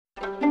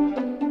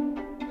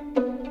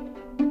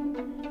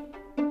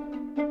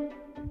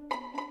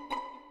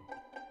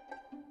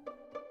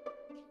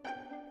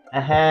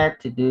had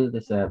to do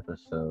this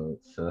episode,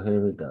 so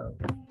here we go.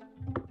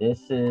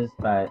 This is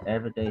by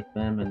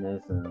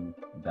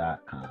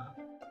everydayfeminism.com.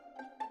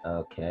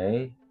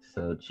 Okay,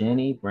 so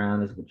Jenny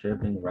Brown is a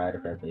contributing writer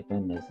for Everyday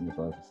Feminism as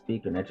well as a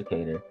speaker and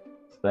educator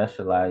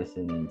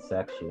specializing in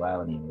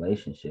sexuality and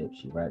relationships.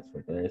 She writes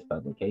for various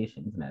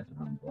publications and has her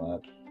own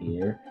blog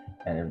here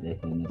at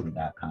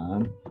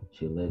everydayfeminism.com.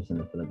 She lives in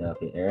the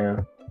Philadelphia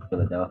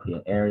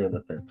area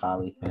with her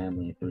poly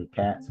family and three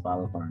cats.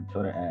 Follow her on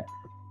Twitter at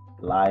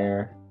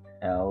Liar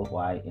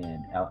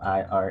Lyn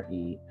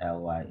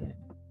Lirelyn.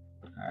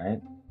 All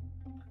right.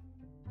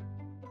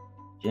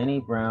 Jenny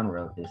Brown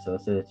wrote this, so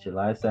it says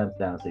July 7th,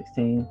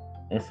 2016.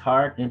 It's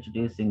hard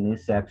introducing new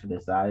sexual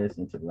desires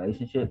into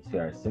relationships.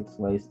 Here are 6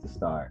 ways to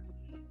start.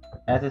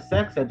 As a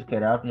sex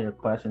educator, I often hear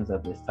questions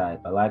of this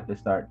type. I like to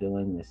start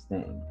doing this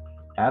thing.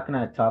 How can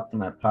I talk to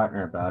my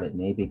partner about it,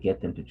 maybe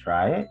get them to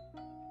try it?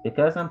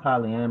 Because I'm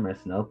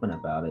polyamorous and open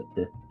about it,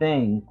 the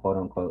thing, quote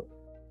unquote,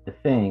 the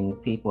thing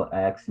people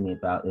ask me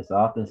about is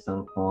often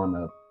some form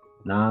of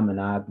non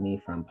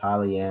monogamy, from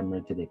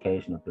polyamory to the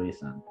occasional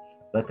threesome.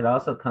 But it could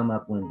also come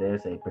up when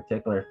there's a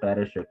particular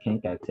fetish or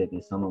kink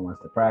activity someone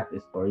wants to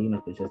practice, or even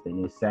if it's just a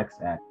new sex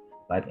act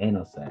like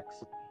anal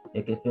sex.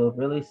 It can feel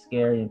really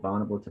scary and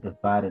vulnerable to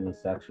confide in a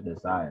sexual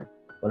desire.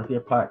 What if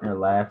your partner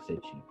laughs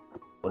at you?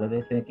 What if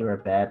they think you're a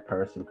bad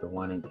person for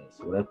wanting this?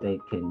 What if they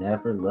can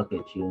never look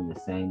at you in the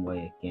same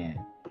way again?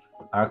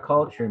 Our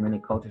culture, many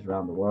cultures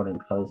around the world,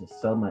 imposes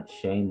so much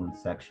shame on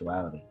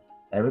sexuality.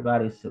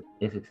 Everybody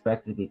is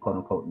expected to be quote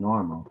unquote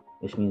normal,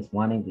 which means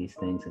wanting these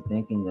things and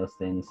thinking those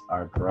things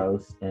are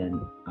gross and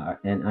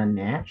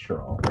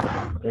unnatural.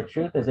 The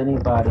truth is,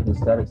 anybody who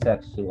studies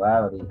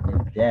sexuality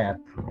in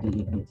depth,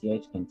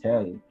 DEPTH, can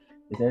tell you,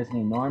 is there's an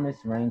enormous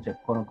range of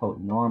quote unquote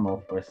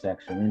normal for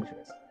sexual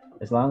interest.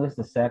 As long as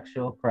the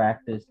sexual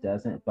practice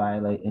doesn't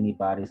violate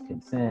anybody's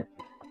consent,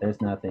 there's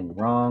nothing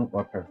wrong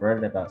or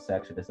perverted about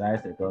sexual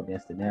desires that go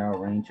against the narrow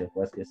range of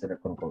what's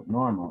considered quote unquote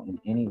normal in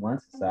any one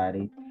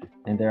society,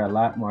 and they're a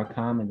lot more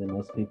common than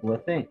most people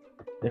would think.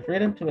 The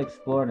freedom to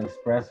explore and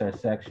express our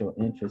sexual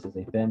interests is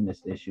a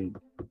feminist issue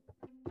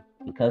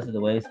because of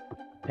the ways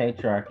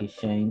patriarchy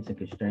shames and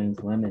constrains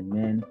women,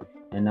 men,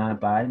 and non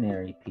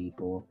binary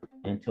people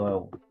into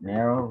a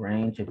narrow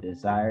range of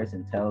desires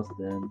and tells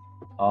them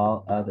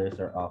all others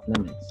are off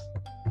limits.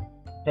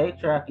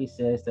 Patriarchy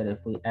says that if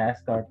we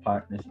ask our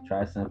partners to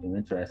try something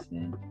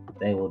interesting,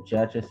 they will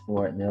judge us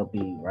for it and they'll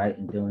be right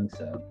in doing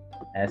so.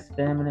 As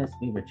feminists,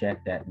 we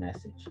reject that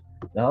message.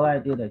 The whole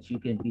idea that you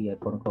can be a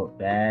quote unquote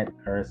bad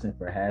person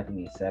for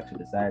having a sexual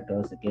desire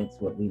goes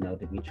against what we know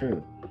to be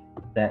true,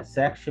 that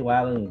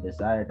sexuality and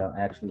desire don't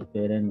actually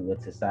fit in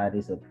with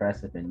society's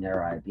oppressive and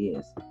narrow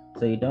ideas,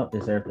 so you don't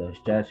deserve those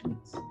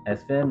judgments.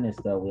 As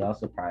feminists, though, we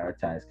also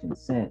prioritize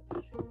consent,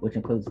 which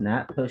includes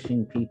not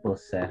pushing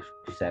people's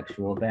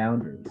sexual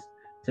boundaries.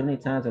 Too many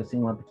times I've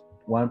seen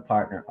one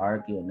partner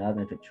argue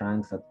another into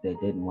trying something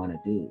they didn't want to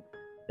do.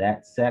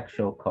 That's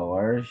sexual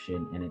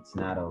coercion, and it's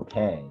not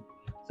okay.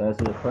 So as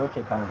we approach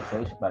a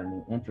conversation about a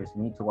new interest,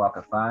 we need to walk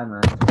a fine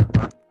line to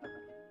confront the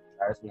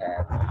desires we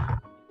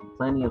have,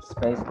 plenty of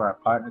space for our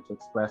partner to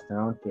express their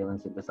own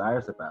feelings and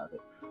desires about it.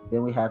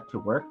 Then we have to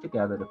work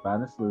together to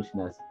find the solution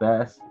that's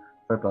best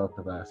for both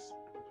of us.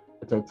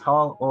 It's a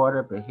tall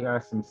order, but here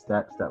are some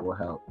steps that will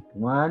help.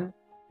 One,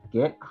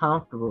 get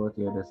comfortable with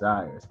your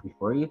desires.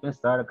 Before you even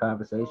start a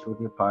conversation with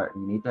your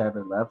partner, you need to have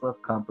a level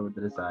of comfort with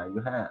the desire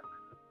you have.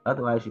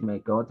 Otherwise, you may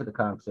go into the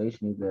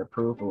conversation either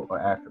approval or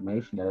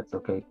affirmation that it's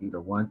okay for you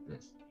to want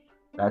this.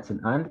 That's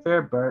an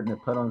unfair burden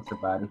to put on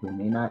somebody who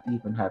may not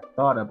even have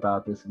thought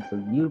about this until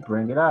you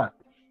bring it up.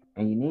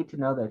 And you need to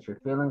know that your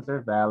feelings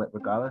are valid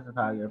regardless of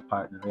how your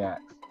partner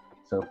reacts.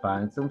 So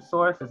find some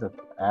sources of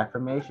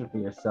affirmation for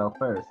yourself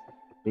first.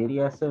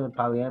 BDSM and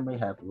polyamory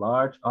have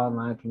large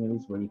online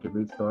communities where you can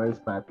read stories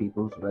by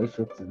people whose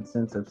relationships and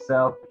sense of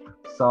self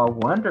saw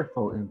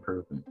wonderful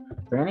improvement.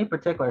 For any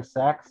particular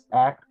sex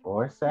act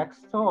or sex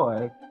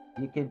toy,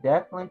 you can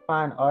definitely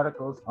find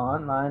articles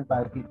online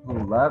by people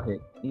who love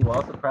it. You will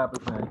also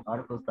probably find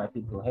articles by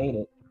people who hate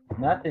it.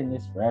 Nothing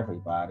is for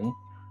everybody.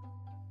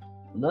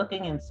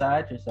 Looking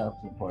inside yourself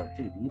is important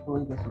too. Do you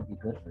believe this would be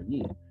good for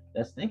you?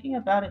 Does thinking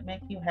about it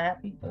make you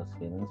happy? Those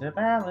feelings are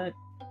valid.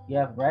 You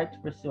have right to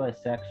pursue a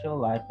sexual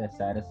life that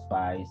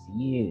satisfies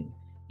you,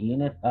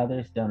 even if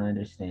others don't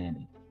understand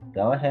it.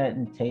 Go ahead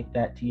and tape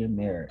that to your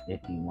mirror if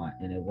you want.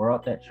 In a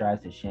world that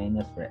tries to shame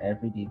us for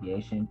every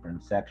deviation from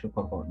sexual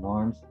quote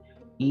norms,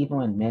 even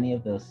when many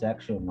of those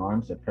sexual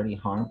norms are pretty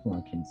harmful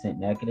and consent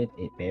negative,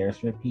 it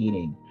bears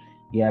repeating.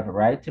 You have a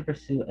right to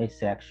pursue a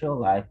sexual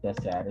life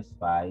that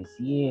satisfies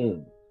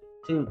you.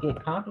 Two,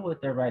 get comfortable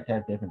with their right to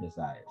have different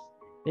desires.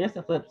 Here's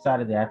the flip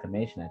side of the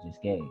affirmation I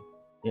just gave.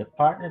 Your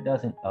partner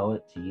doesn't owe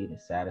it to you to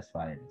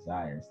satisfy their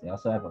desires. They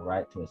also have a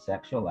right to a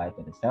sexual life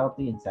that is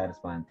healthy and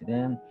satisfying to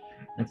them,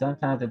 and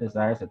sometimes their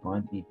desires are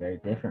going to be very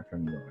different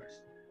from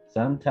yours.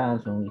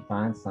 Sometimes when we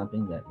find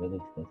something that really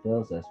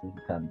fulfills us, we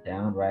become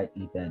downright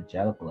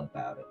evangelical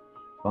about it.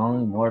 If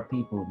only more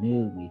people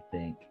knew, we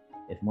think,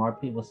 If more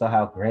people saw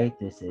how great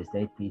this is,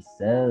 they'd be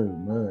so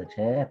much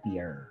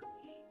happier.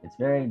 It's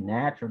very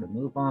natural to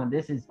move on.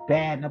 This is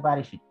bad.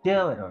 Nobody should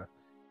do it. Or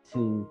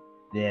to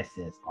this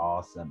is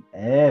awesome.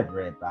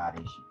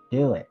 Everybody should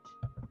do it.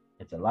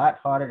 It's a lot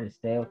harder to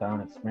stay with our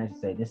own experience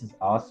and say, this is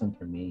awesome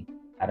for me.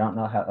 I don't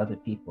know how other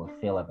people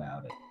feel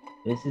about it.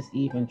 This is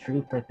even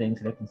true for things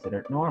that are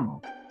considered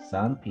normal.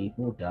 Some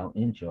people don't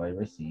enjoy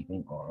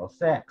receiving oral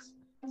sex.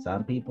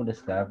 Some people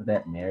discover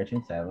that marriage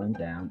and settling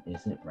down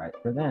isn't right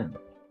for them.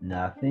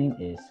 Nothing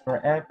is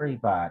for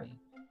everybody.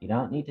 You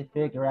don't need to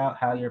figure out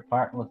how your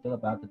partner will feel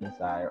about the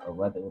desire or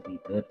whether it will be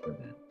good for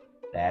them.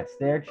 That's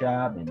their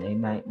job, and they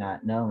might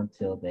not know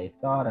until they've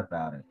thought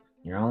about it.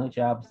 Your only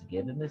job is to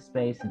give them the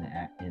space and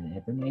the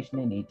information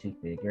they need to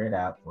figure it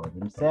out for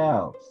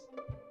themselves.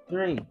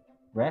 Three,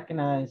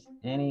 recognize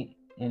any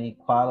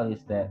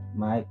inequalities that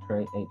might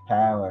create a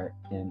power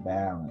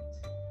imbalance.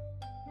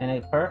 In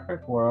a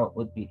perfect world,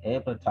 we'd be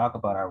able to talk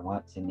about our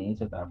wants and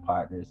needs with our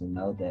partners and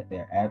know that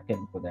they're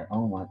advocating for their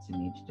own wants and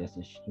needs just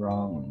as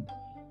strongly.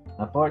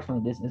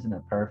 Unfortunately, this isn't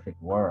a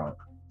perfect world.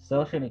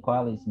 Social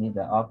inequalities mean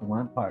that often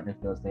one partner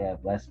feels they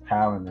have less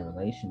power in the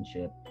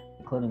relationship,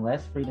 including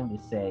less freedom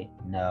to say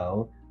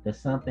no to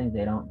something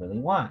they don't really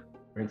want.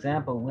 For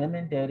example,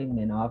 women dating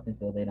men often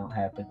feel they don't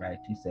have the right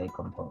to say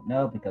quote unquote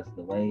no because of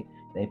the way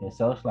they've been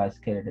socialized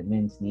to cater to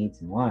men's needs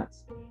and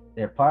wants.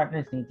 Their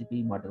partners need to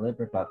be more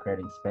deliberate about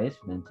creating space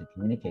for them to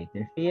communicate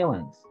their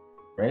feelings.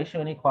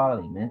 Racial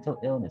inequality, mental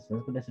illness,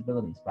 physical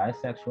disabilities,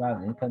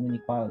 bisexuality, and income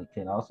inequality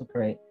can also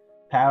create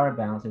power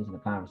balances in the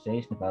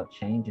conversation about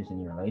changes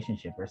in your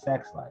relationship or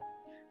sex life.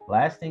 The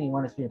last thing you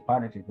want is for your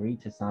partner to agree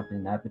to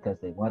something not because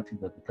they want to,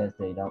 but because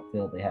they don't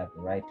feel they have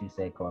the right to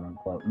say quote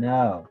unquote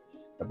no,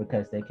 or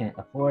because they can't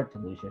afford to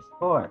lose your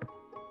support.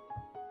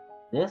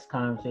 This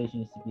conversation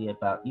needs to be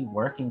about you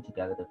working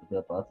together to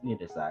fulfill both of your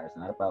desires,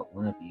 not about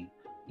one of you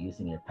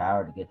using your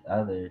power to get the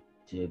other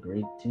to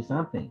agree to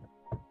something.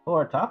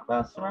 Four, talk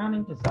about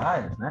surrounding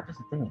desires, not just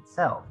the thing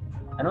itself.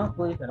 I don't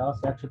believe that all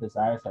sexual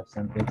desires have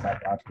some big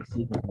psychological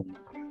secret meaning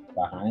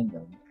behind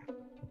them.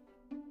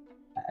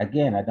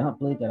 Again, I don't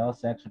believe that all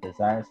sexual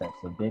desires have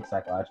some big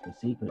psychological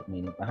secret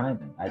meaning behind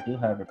them. I do,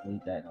 however,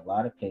 believe that in a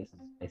lot of cases,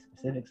 a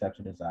specific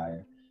sexual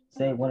desire,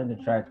 say wanting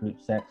to try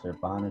group sex or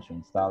bondage or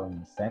installing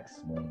a sex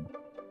swing,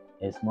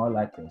 is more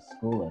like a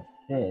school of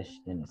fish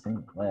than a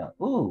single whale.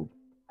 Ooh,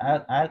 by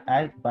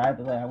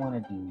the way, I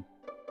want to do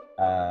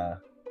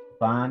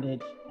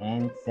bondage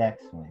and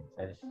sex swings.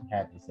 I just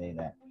had to say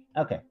that.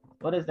 Okay,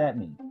 what does that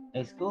mean?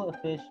 A school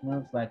of fish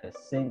moves like a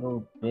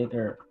single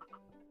bigger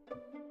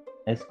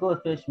a school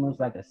of fish moves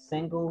like a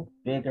single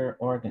bigger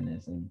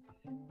organism,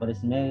 but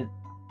it's made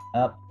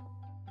up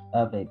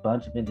of a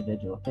bunch of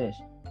individual fish.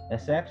 A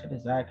sexual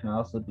desire can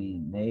also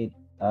be made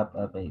up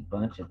of a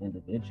bunch of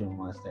individual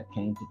ones that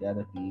came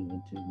together for you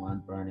into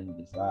one burning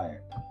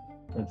desire.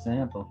 For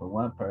example, for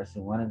one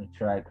person, wanting to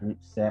try group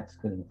sex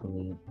could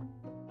include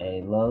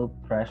a low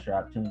pressure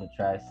opportunity to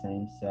try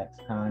same sex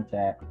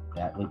contact.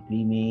 That would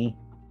be me.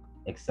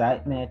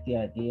 Excitement at the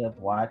idea of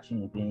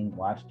watching and being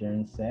watched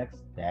during sex.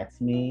 That's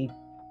me.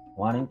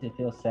 Wanting to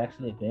feel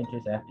sexually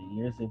adventurous after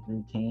years of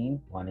routine.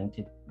 Wanting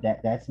to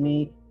that's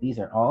me. These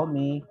are all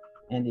me.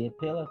 And the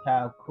appeal of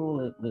how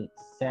cool it would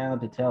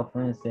sound to tell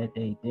friends that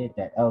they did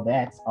that. Oh,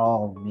 that's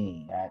all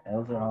me.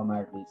 Those are all my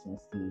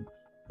reasons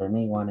for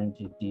me wanting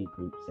to do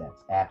group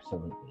sex.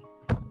 Absolutely.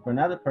 For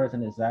another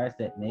person, desires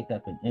that make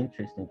up an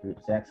interest in group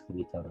sex could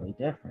be totally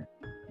different.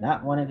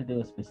 Not wanting to do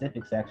a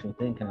specific sexual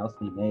thing can also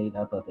be made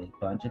up of a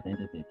bunch of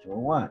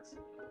individual wants.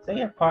 Say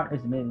your partner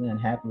is immediately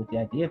unhappy with the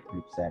idea of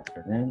group sex.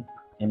 For them,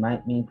 it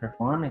might mean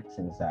performance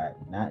anxiety,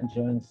 not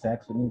enjoying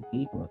sex with new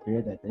people, or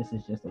fear that this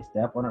is just a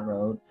step on a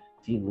road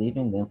to you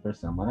leaving them for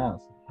someone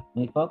else.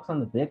 When you focus on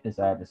the big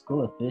desire, the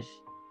school of fish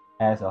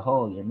as a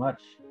whole, you're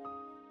much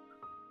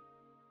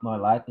more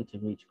likely to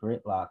reach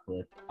gridlock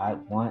with I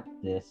want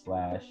this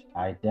slash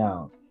I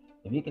don't.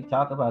 If you can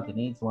talk about the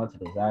needs, wants,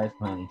 and desires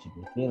behind each of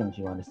your feelings,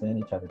 you understand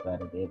each other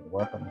better and be able to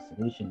work on a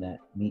solution that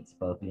meets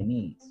both your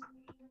needs.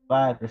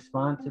 Five,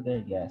 respond to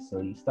their yes. So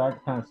you start the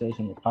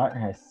conversation, your partner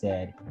has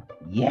said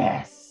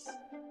yes.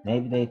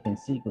 Maybe they've been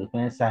secretly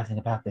fantasizing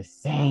about the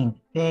same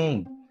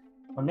thing.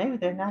 Or maybe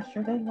they're not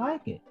sure they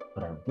like it,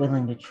 but are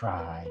willing to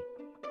try.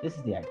 This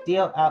is the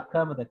ideal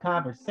outcome of the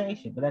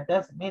conversation, but that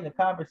doesn't mean the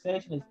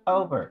conversation is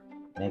over.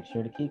 Make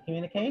sure to keep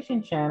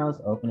communication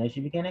channels open as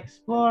you begin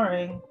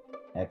exploring.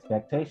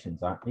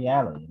 Expectations aren't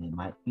reality, and it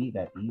might be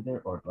that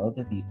either or both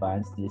of you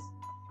finds this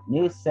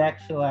new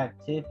sexual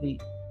activity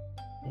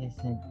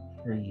isn't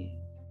for you.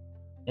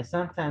 It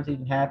sometimes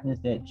even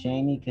happens that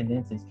Jamie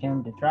convinces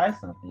Kim to try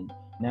something,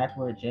 and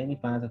afterward Jamie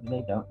finds out that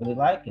they don't really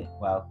like it,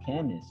 while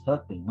Kim is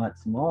hooked and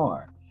wants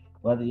more.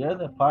 Whether you're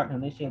the partner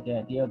who initiated the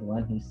idea or the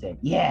one who said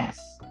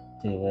yes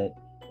to it,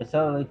 it's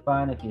totally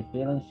fine if your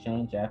feelings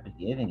change after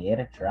giving it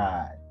a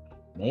try.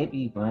 Maybe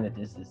you find that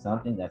this is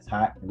something that's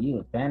hot for you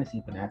in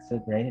fantasy, but not so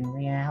great in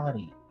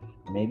reality.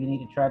 Or maybe you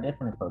need to try a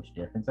different approach,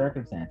 different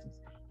circumstances.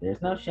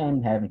 There's no shame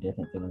in having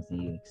different feelings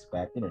than you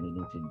expected or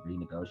needing to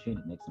renegotiate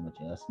and make some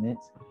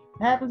adjustments.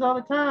 It happens all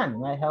the time. It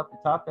might help to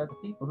talk to other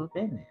people who've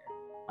been there.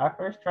 Our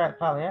first try at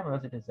polyamory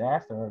was a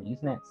disaster, or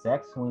using that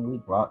sex swing we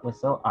brought was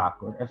so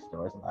awkward, or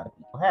stories a lot of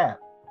people have.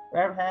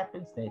 Whatever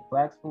happens, stay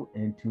flexible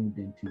and tuned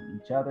into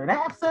each other and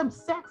have some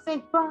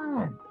sexy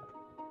fun.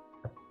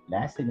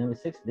 Lastly, number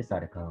 6 of this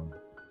article.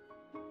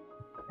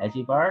 As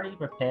you've already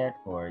prepared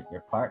for it,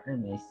 your partner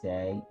may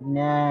say,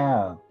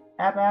 no.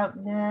 How about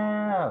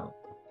no?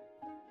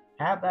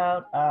 How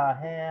about,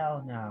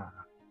 hell no?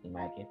 You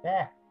might get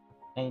that.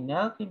 A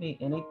no can be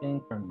anything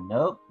from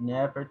nope,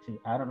 never to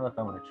I don't know if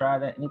I want to try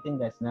that. Anything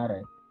that's not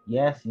a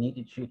yes, you need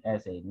to treat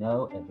as a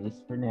no, at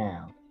least for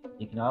now.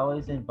 You can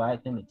always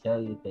invite them to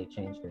tell you if they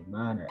change their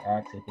mind or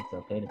ask if it's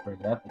okay to bring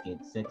it up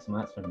again 6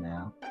 months from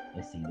now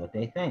and see what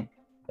they think.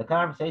 The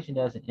conversation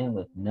doesn't end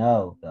with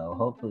no, though.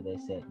 Hopefully, they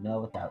said no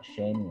without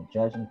shaming or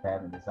judging for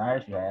having the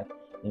desires you have.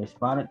 They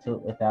responded to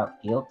it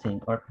without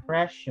guilting or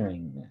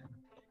pressuring them.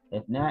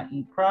 If not,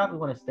 you probably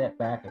want to step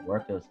back and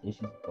work those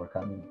issues before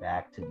coming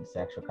back to the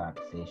sexual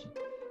conversation.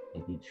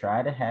 If you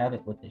try to have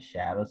it with the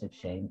shadows of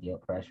shame,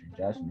 guilt, pressure, and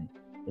judgment,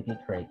 it can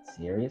create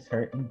serious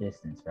hurt and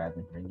distance rather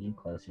than bringing you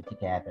closer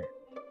together.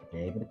 If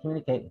you're able to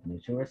communicate with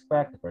mutual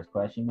respect, the first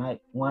question you might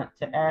want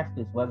to ask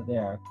is whether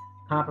there are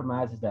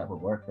compromises that will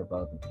work for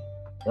both of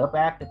you. Go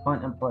back to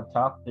point number 4,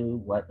 talk through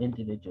what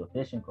individual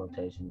fishing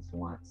quotations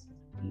wants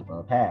you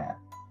both have.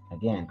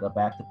 Again, go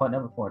back to point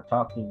number 4,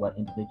 talk through what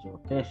individual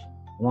fish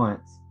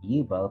wants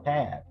you both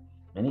have.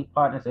 Many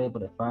partners are able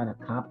to find a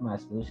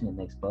compromise solution that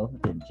makes both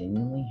of them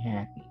genuinely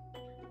happy.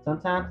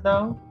 Sometimes,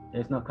 though,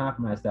 there's no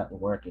compromise that will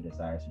work. Your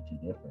desires are too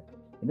different.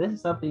 If this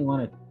is something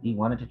you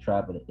wanted to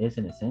try, but it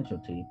isn't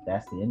essential to you,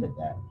 that's the end of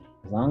that.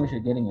 As long as you're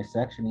getting your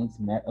sexual needs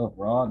met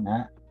overall,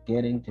 not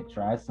getting to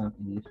try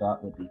something you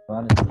thought would be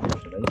fun and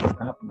serious relationship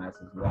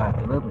compromises, you'll have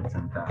to live with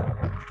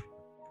sometimes.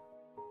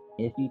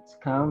 If you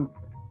come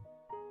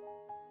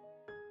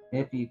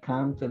if you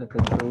come to the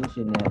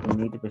conclusion that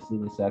you need to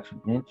pursue a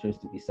sexual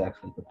interest to be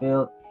sexually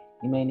fulfilled,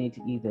 you may need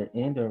to either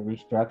end or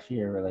restructure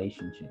your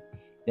relationship.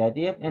 The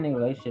idea of ending a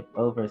relationship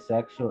over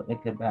sexual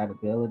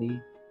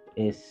incompatibility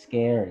is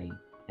scary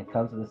and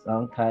comes with its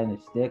own kind of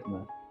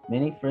stigma.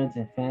 Many friends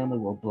and family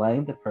will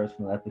blame the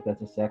person left because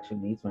their sexual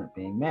needs weren't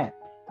being met.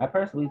 I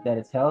personally believe that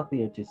it's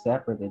healthier to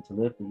separate than to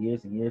live for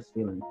years and years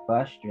feeling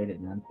frustrated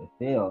and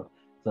unfulfilled.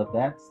 So if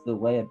that's the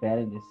way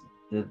abandoning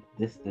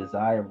this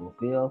desire will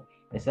feel,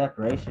 a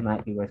separation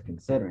might be worth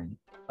considering.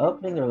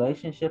 Opening a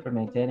relationship or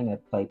maintaining a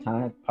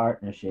platonic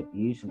partnership,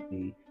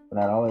 usually but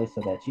not always,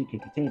 so that you can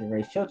continue to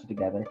raise children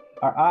together,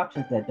 are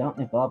options that don't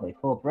involve a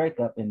full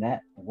breakup and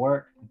that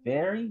work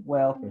very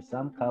well for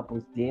some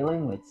couples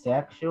dealing with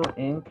sexual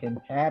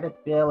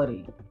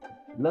incompatibility.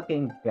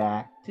 Looking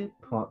back to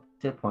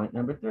point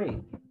number 3.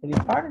 If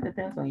your partner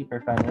depends on you for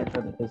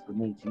financial and physical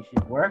needs, you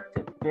should work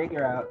to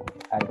figure out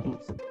how to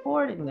keep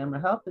supporting them or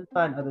help them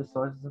find other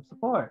sources of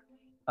support.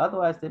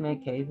 Otherwise, they may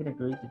cave and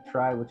agree to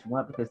try what you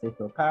want because they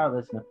feel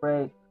powerless and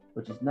afraid,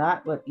 which is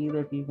not what either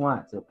of you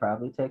want. So it'll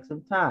probably take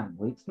some time,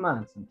 weeks,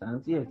 months,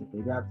 sometimes years, to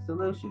figure out the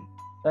solution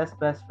that's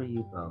best for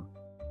you both.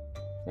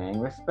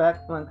 Staying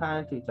respectful and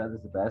kind to each other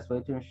is the best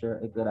way to ensure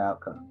a good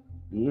outcome,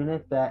 even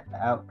if that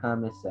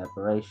outcome is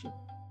separation.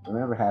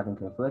 Remember, having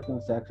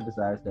conflicting sexual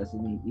desires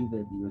doesn't mean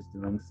either of you is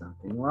doing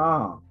something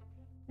wrong.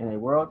 In a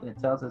world that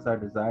tells us our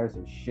desires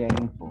are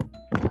shameful,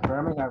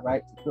 affirming our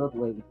right to feel the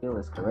way we feel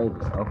is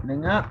courageous.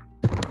 Opening up,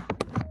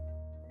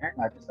 sharing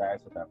our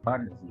desires with our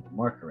partners is even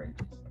more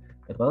courageous.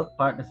 If both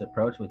partners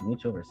approach with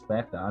mutual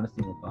respect, the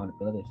honesty and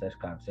vulnerability of such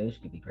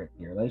conversation can be great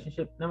for your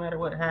relationship, no matter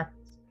what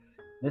happens.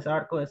 This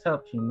article has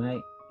helped. You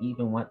might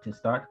even want to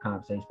start the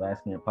conversation by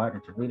asking your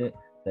partner to read it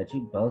so that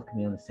you both can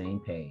be on the same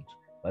page.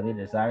 Whether your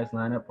desires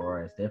line up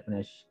or as different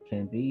as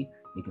can be,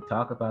 you can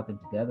talk about them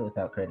together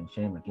without creating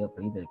shame or guilt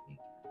for either of you.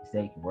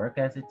 Instead, you can work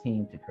as a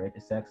team to create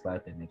the sex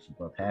life that makes you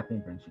both happy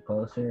and brings you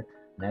closer.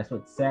 And that's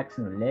what sex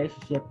and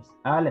relationship is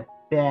all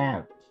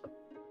about.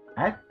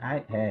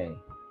 Hey,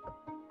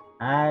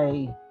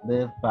 I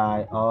live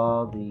by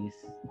all these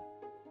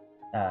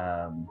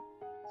um,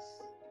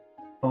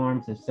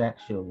 forms of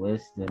sexual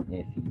wisdom,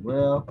 if you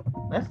will.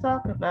 Let's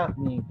talk about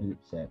me and group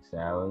sex,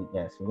 Sally.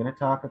 Yes, we're going to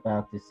talk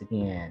about this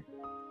again.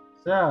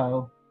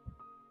 So,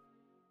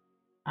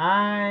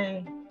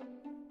 I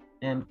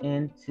am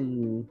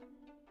into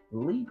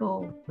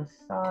legal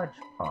massage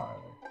parlors,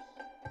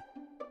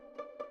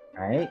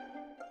 right?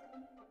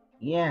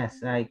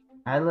 Yes, I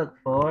look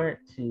forward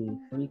to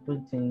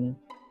frequenting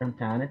from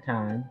time to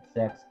time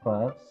sex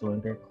clubs,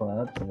 swinger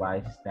clubs,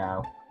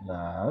 lifestyle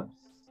clubs.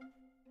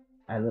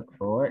 I look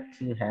forward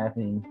to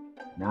having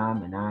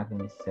non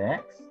monogamous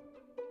sex.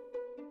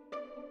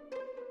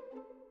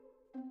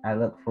 I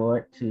look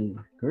forward to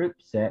group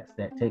sex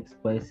that takes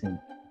place in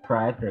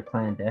private or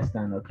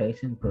clandestine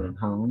locations, including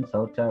homes,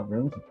 hotel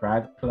rooms, and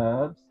private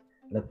clubs.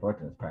 I look forward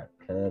to those private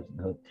clubs and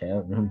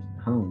hotel rooms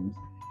and homes.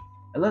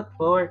 I look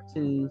forward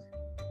to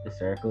the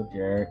circle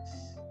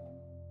jerks,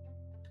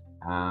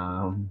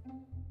 um,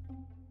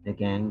 the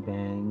gang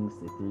bangs,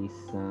 the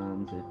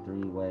threesomes, the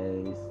three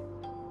ways.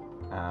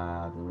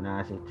 The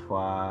menage a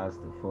trois,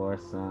 the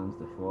foursomes,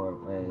 the four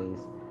ways,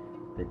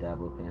 the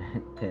double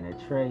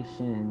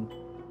penetration,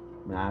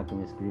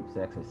 monogamous group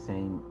sex or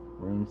same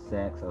room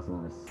sex, also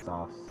known as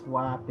soft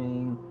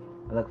swapping.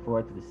 I look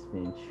forward to the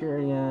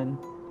Spinturian.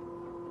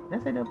 Did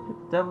I say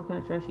double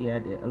penetration? Yeah, I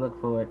did. I look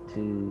forward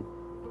to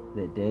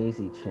the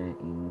daisy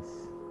chains.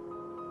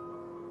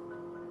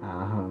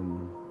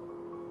 Um,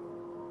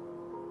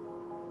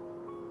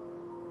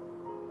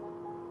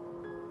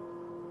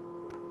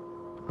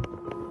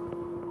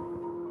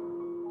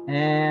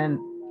 and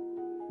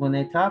when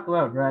they talk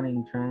about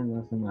running trains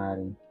on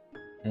somebody,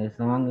 as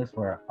long as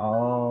we're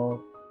all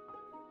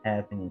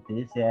having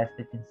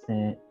enthusiastic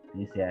consent,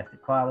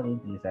 enthusiastic quality,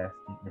 enthusiastic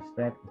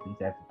respect,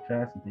 enthusiastic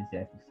trust,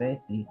 enthusiastic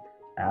safety,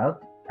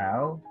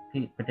 I'll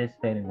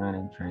participate in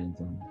running trains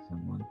on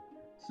someone.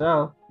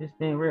 So, just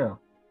being real.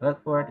 I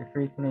look forward to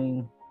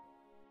frequenting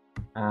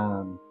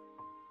um,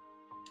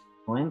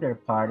 swinger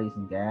parties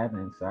and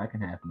gatherings so I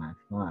can have my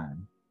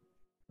fun.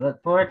 I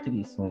look forward to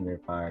these swinger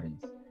parties.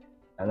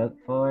 I look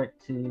forward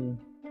to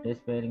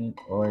participating in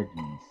orgies.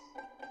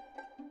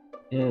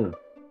 Dude,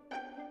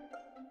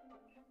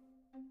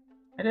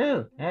 I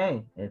do.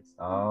 Hey, it's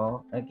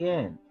all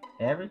again.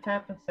 Every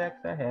type of sex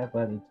I have,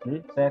 whether it's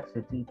group sex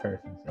or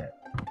two-person sex,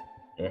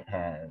 it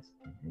has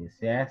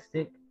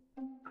enthusiastic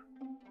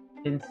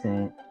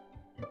consent,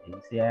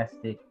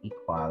 enthusiastic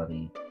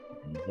equality,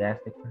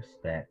 enthusiastic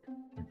respect,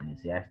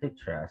 enthusiastic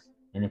trust,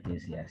 and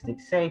enthusiastic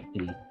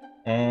safety.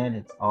 And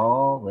it's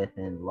all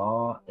within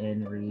law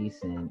and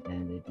reason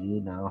and the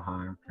do no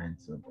harm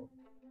principle.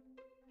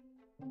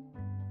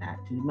 Not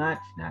too much,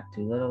 not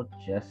too little,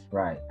 just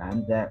right.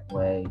 I'm that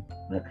way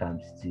when it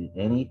comes to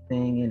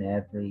anything and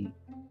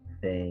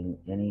everything,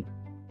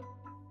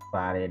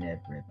 anybody and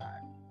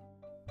everybody.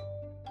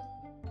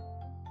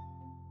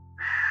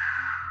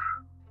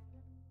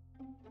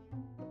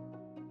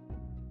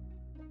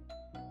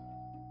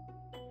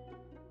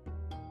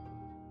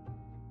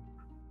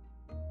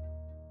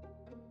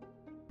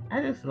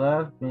 I just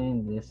love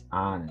being this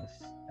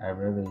honest. I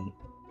really,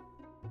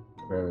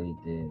 really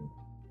do.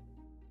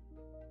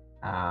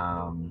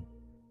 Um,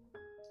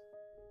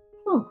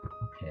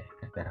 okay,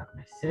 I got that out of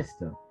my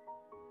system.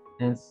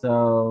 And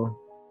so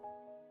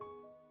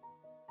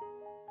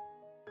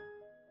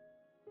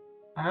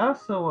I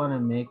also want to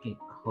make it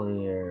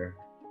clear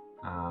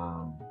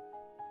um,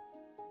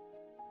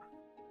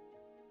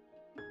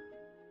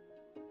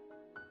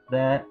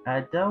 that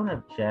I don't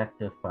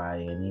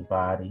objectify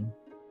anybody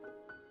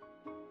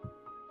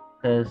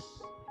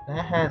because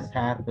that has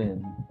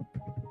happened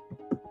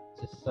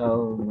to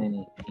so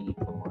many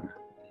people. And I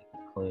make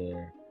it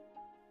clear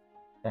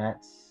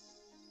that's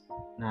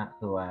not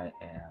who I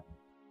am.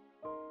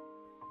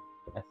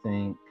 I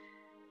think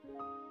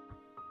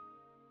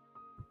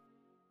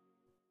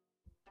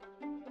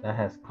that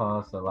has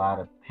caused a lot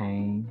of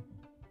pain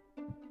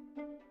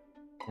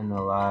in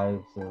the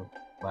lives of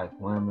like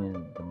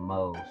women the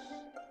most.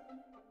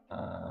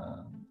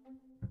 Um,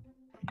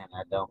 and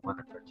I don't want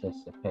to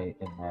participate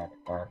in that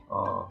at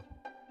all.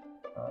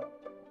 Uh,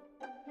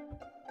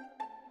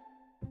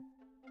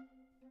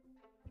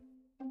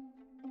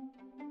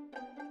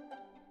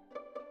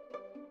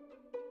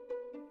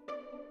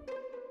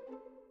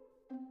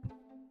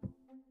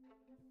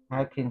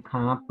 I can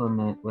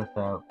compliment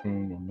without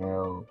being a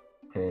male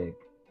pig.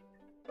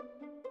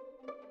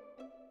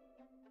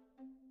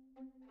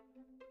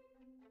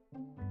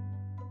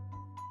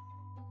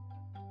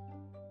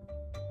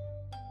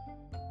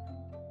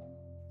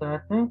 So I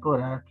think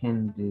what I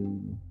can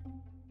do,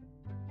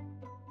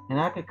 and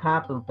I could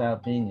compliment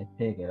without being a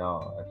pig at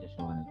all. I just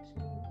wanted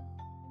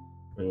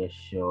to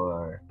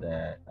reassure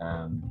that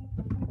I'm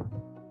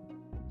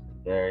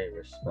very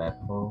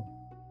respectful.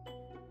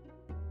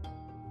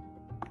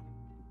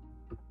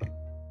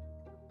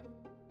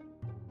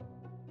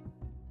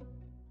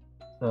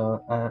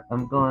 So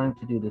I'm going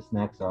to do this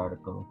next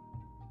article.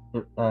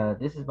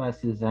 This is by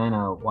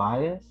Susanna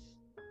Wyeth.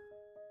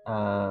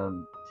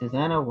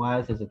 Susanna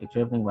Wise is a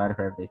contributing writer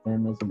for Everyday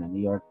Feminism, a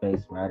New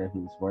York-based writer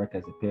whose work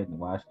has appeared in the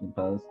Washington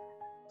Post,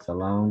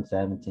 Salon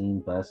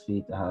 17,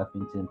 BuzzFeed, The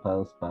Huffington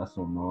Post,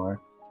 Bustle, more.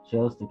 She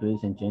holds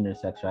degrees in gender,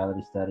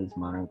 sexuality studies,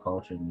 modern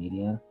culture, and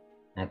media,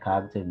 and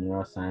cognitive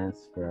neuroscience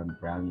from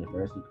Brown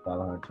University. You can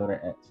follow her on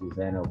Twitter at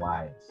Susanna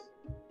Wise.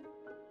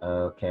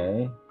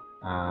 Okay.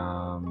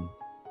 Um,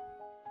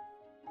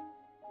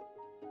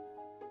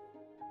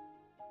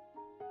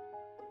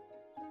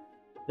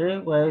 3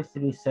 ways to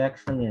be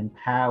sexually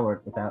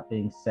empowered without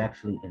being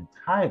sexually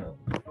entitled.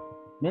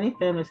 Many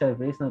feminists have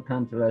recently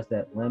come to realize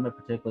that women,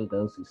 particularly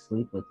those who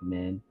sleep with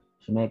men,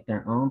 should make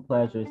their own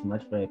pleasures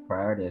much of a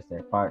priority as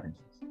their partners.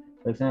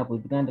 For example,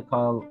 we've begun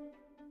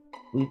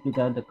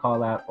to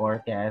call out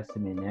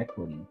orgasm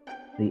inequity,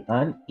 the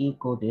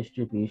unequal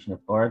distribution of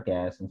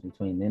orgasms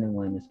between men and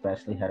women,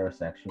 especially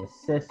heterosexual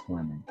cis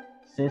women.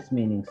 Cis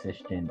meaning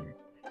cisgender.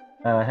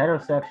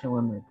 Heterosexual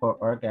women report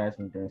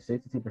orgasm during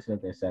 62%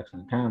 of their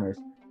sexual encounters,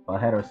 while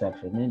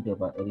heterosexual men do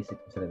about 86%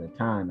 of the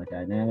time, a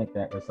dynamic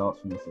that results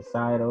from the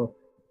societal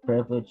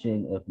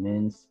privileging of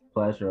men's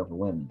pleasure over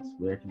women's.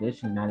 We're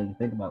traditionally not even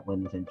thinking about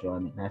women's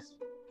enjoyment. That's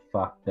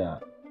fucked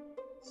up.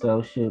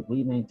 So, should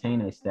we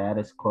maintain a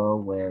status quo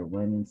where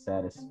women's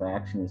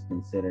satisfaction is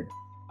considered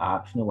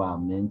optional while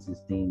men's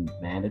is deemed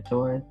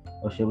mandatory?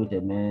 Or should we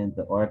demand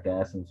the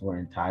orgasms we're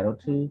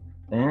entitled to?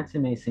 The answer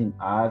may seem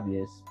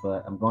obvious,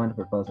 but I'm going to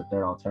propose a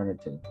third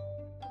alternative.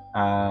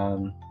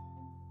 Um,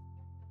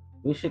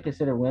 we should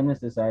consider women's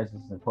desires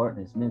as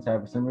important as men's.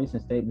 However, some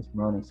recent statements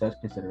promoting such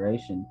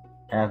consideration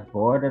have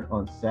bordered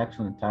on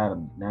sexual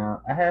entitlement.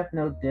 Now, I have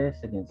no diss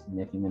against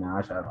Nicki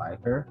Minaj. I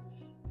like her.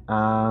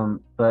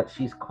 But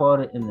she's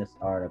quoted in this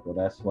article.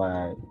 That's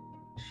why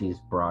she's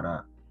brought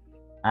up.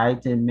 I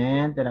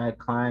demand that I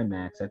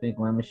climax. I think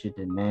women should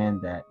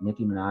demand that.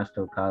 Nicki Minaj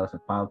told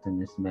Cosmopolitan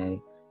this May,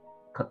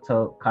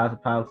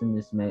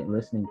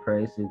 listening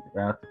praise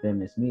throughout the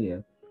feminist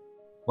media.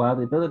 While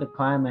the ability to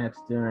climax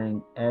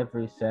during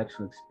every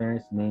sexual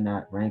experience may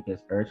not rank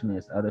as urgently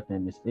as other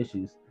feminist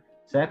issues,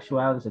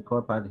 sexuality is a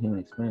core part of the human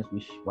experience.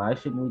 Why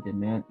shouldn't we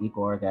demand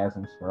equal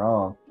orgasms for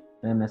all?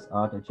 Feminist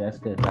author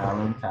Jessica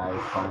Valentine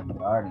is calling the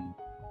Guardian.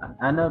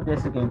 I know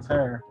this against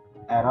her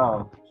at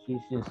all.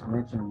 She's just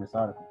mentioned in this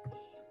article.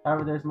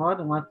 However, there's more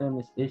than one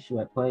feminist issue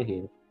at play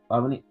here.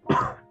 While we need,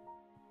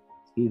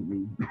 excuse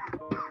me.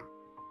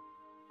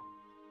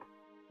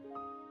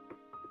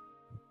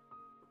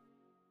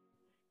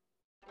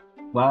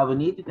 While we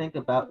need to think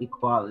about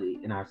equality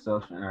in our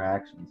social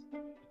interactions,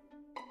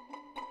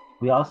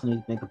 we also need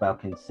to think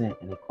about consent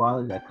and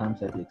equality that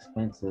comes at the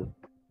expense of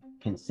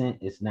consent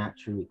is not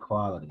true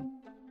equality.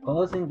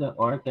 Closing the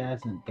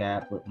orgasm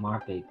gap would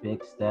mark a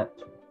big step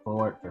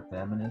forward for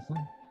feminism,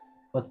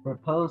 but the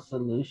proposed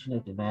solution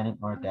of demanding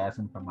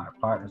orgasm from our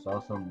partners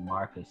also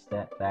mark a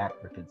step back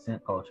for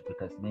consent culture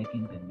because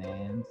making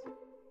demands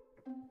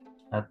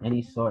of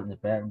any sort in the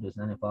bedroom does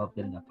not involve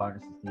getting a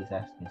partner's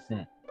enthusiastic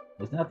consent.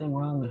 There's nothing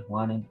wrong with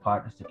wanting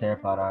partners to care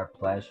about our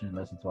pleasure and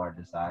listen to our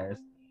desires.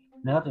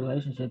 In a healthy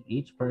relationship,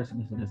 each person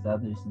considers the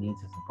other's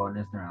needs as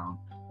important as their own.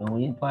 When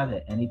we imply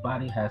that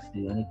anybody has to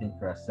do anything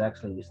for us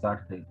sexually, we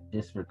start to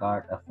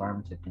disregard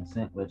affirmative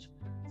consent, which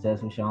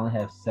says we should only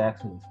have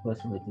sex with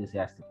explicitly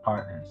enthusiastic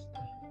partners.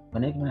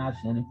 When Nicki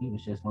Minaj's interview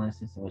was just one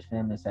instance in which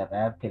feminists have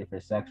advocated for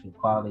sexual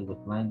equality with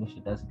language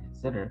that doesn't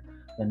consider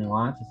the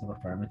nuances of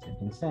affirmative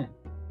consent.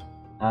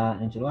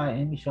 In July,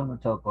 Amy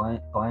Schumer told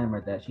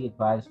Glamour that she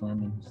advised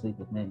women who sleep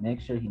with men,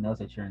 make sure he knows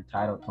that you're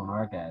entitled to an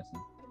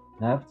orgasm.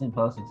 The Huffington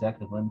Post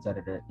executive women's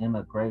editor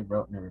Emma Gray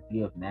wrote in a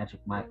review of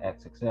Magic Mike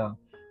XXL,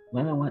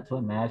 women want to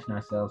imagine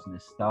ourselves in the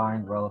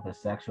starring role of a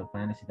sexual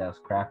fantasy that was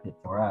crafted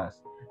for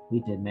us. We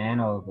demand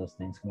all of those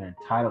things. We're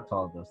entitled to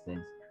all of those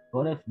things.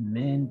 What if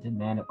men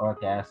demanded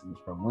orgasms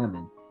from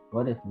women?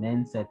 What if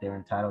men said they're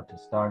entitled to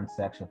star in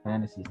sexual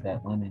fantasies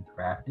that women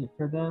crafted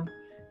for them?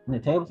 When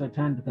the tables are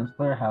turned, it becomes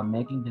clear how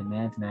making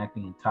demands and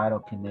acting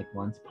entitled can make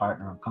one's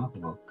partner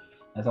uncomfortable.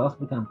 It's also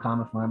become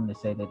common for women to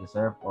say they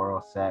deserve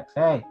oral sex.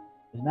 Hey,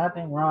 there's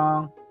nothing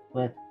wrong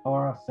with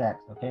oral sex,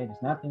 okay?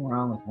 There's nothing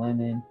wrong with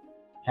women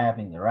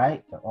having the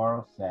right to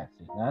oral sex.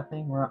 There's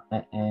nothing wrong,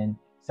 and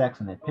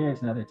sex on their periods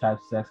and other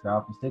types of sex are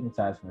often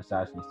stigmatized for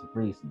misogynistic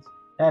reasons.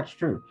 That's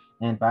true.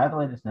 And by the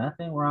way, there's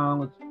nothing wrong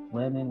with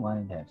women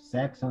wanting to have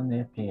sex on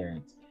their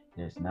periods.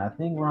 There's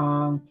nothing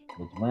wrong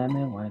with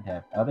women wanting to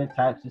have other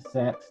types of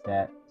sex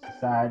that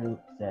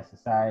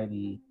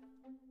society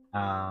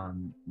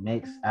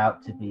makes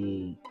out to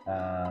be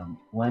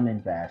women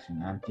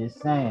bashing. I'm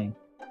just saying,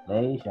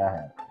 ladies, y'all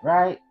have the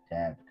right to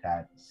have the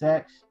type of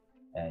sex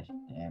as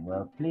and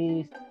well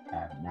please.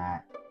 I'm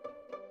not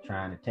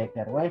trying to take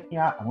that away from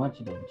y'all. I want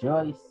you to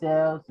enjoy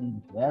yourselves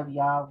and whoever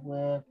y'all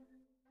with,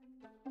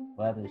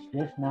 whether it's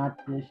traditional or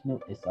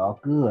traditional, it's all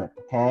good,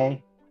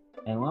 okay?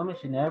 A woman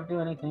should never do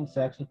anything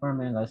sexual for a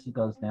man unless he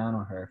goes down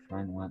on her, a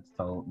friend once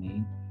told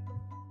me.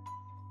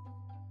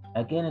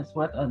 Again, it's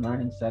worth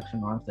unlearning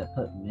sexual norms that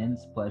put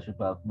men's pleasure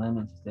above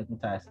women's and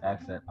stigmatize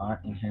acts that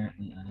aren't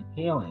inherently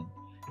unappealing.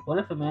 What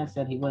if a man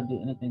said he wouldn't do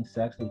anything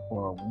sexually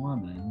for a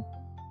woman?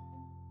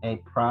 A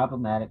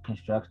problematic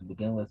construction to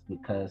begin with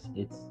because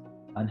it's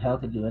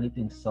unhealthy to do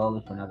anything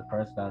solely for another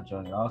person without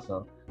enjoying it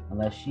also,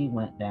 unless she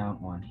went down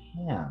on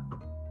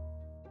him.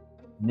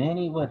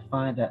 Many would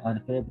find that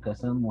unfair because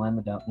some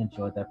women don't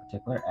enjoy that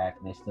particular act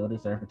and they still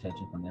deserve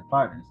attention from their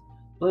partners.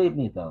 Believe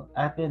me though,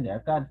 I've been there.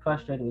 I've gotten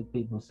frustrated with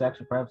people whose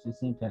sexual preferences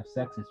seem to have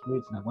sexist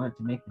roots and I wanted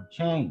to make them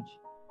change.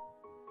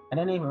 I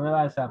didn't even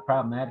realize how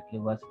problematic it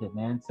was to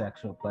demand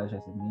sexual pleasure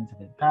as a means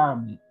of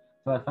empowerment,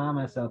 so I found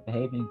myself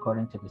behaving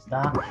according to this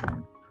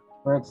doctrine.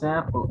 For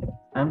example,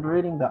 I'm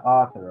reading the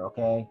author,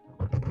 okay?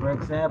 For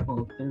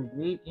example, through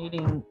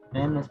reading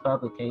feminist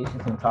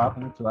publications and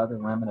talking to other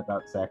women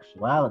about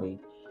sexuality,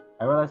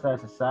 I realized our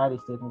society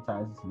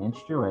stigmatizes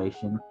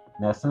menstruation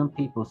and that some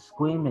people's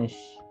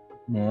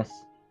squeamishness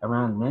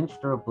around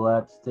menstrual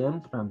blood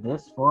stems from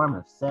this form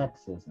of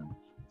sexism.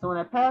 So when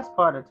a past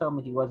partner told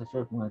me he wasn't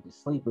sure if he wanted to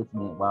sleep with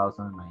me while I was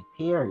on my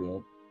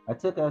period, I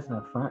took it as an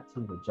affront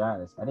to the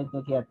judge. I didn't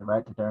think he had the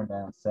right to turn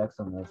down sex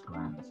on those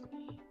grounds.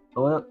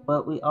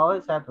 But we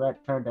always have the right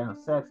to turn down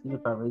sex, even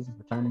if our reasons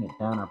for turning it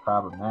down are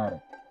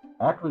problematic.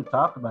 After we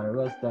talked about it, I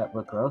realized that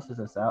what grosses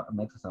us out and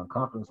makes us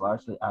uncomfortable is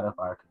largely out of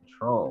our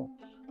control.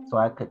 So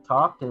I could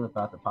talk to him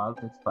about the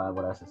politics behind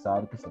what our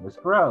society considers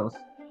gross,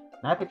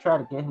 and I could try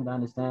to get him to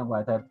understand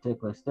why that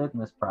particular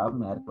stigma is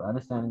problematic, but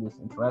understanding this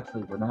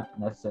intellectually would not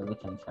necessarily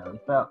change how he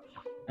felt.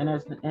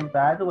 And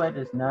by the way,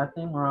 there's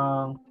nothing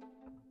wrong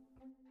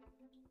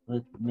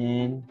with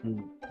men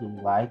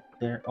who like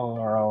their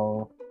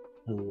oral,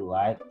 who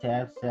like to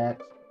have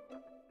sex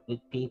with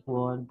people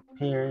on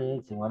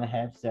periods and want to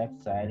have sex.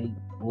 Society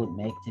would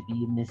make to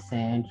be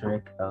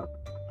misandric.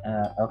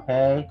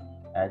 Okay,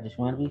 I just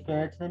want to be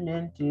fair to the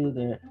men too.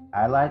 There,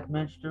 I like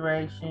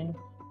menstruation.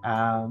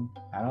 I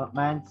don't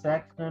mind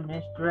sex during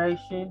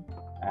menstruation.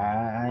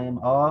 I am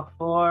all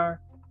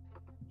for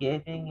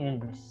giving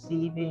and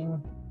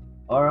receiving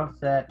oral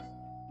sex,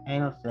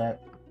 anal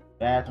sex,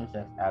 vaginal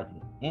sex. I'll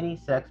do any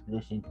sex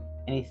position,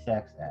 any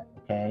sex act.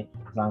 Okay,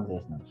 as long as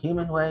there's no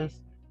human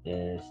waste,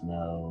 there's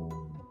no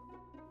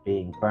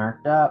being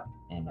burnt up,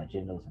 and my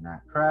genitals are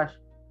not crushed.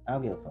 I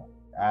don't give a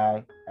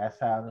fuck. That's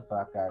how the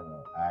fuck I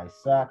roll. I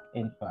suck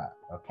and fuck.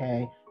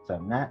 Okay, so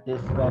I'm not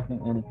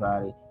disrespecting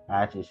anybody.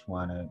 I just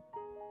want to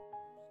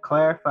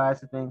clarify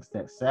some things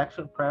that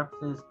sexual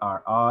preferences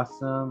are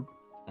awesome,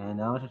 and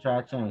no one should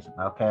try to change them.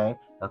 Okay.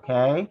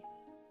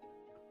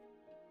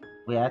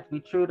 We have to be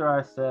true to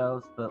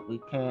ourselves, but we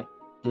can't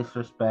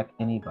disrespect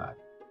anybody.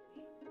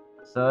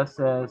 So it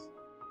says,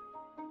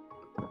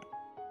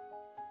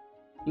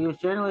 he was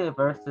generally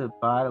averse to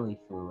bodily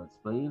fluids,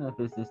 but even if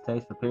his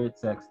distaste for period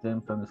sex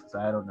stemmed from the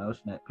societal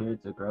notion that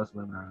periods are gross,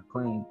 women are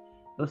unclean,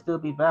 it would still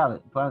be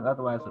valid. Implying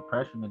otherwise would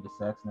pressure him into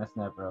sex, and that's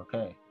never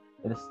okay.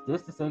 It is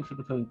this distinction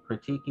between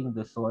critiquing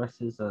the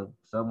sources of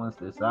someone's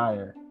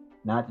desire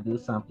not to do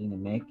something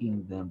and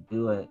making them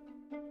do it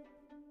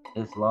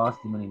is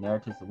lost in many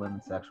narratives of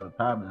women's sexual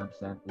empowerment,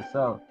 understandably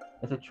so.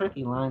 It's a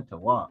tricky line to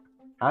walk.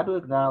 How to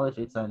acknowledge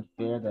it's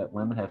unfair that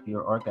women have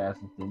fewer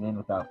orgasms than men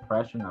without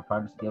pressuring our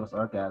partners to give us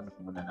orgasms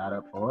when they're not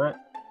up for it?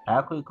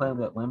 How can we claim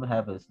that women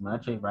have as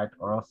much a right to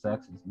oral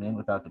sex as men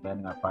without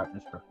demanding our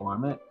partners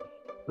perform it?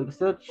 We can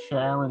still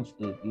challenge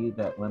the view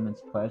that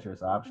women's pleasure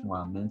is optional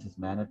while men's is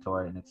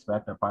mandatory and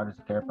expect our partners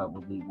to care about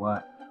what we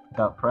want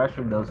without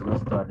pressuring those who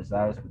listen to our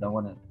desires but don't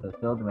want to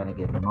fulfill them at a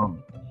given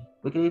moment.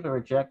 We can even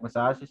reject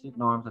misogynistic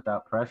norms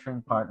without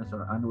pressuring partners who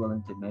are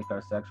unwilling to make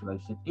our sexual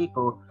relationship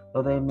equal,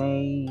 though that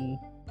may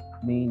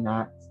mean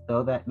not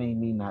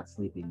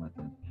sleeping with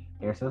them.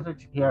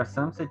 Here are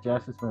some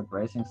suggestions for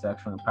embracing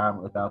sexual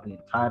empowerment without the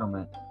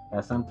entitlement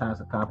that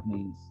sometimes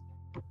accompanies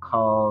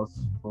calls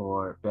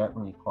for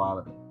bedroom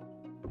equality.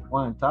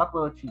 One, talk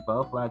about what you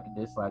both like and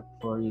dislike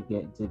before you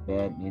get into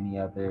bed in any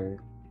other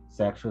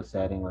sexual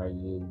setting where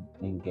you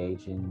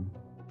engage in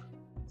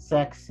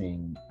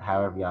sexing,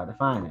 however y'all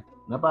define it.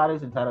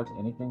 Nobody's entitled to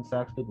anything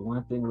sexually, but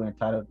one thing we're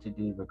entitled to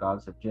do,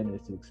 regardless of gender,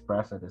 is to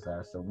express our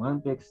desires. So, one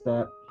big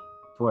step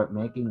toward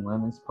making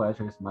women's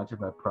pleasure as much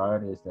of a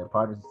priority as their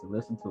partners is to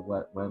listen to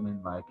what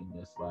women like and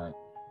dislike,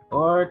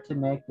 or to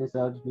make this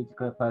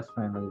LGBTQ plus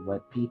friendly,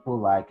 what people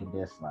like and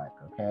dislike.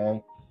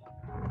 Okay.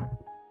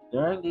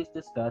 During these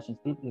discussions,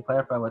 people can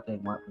clarify what they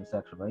want from a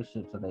sexual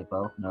relationship so they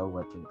both know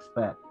what to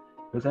expect.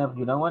 For example, if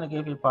you don't want to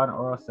give your partner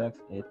oral sex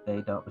if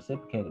they don't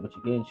reciprocate it, which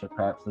again should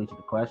perhaps lead you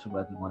to question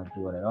whether you want to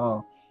do it at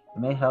all, it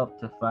may help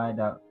to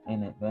find out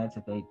in advance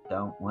if they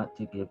don't want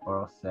to give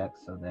oral sex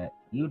so that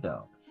you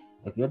don't.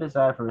 If your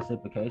desire for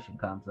reciprocation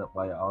comes up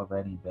while you're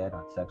already in bed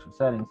on sexual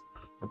settings,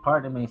 your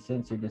partner may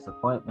sense your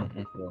disappointment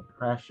and feel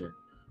pressured.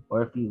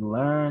 Or if you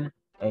learn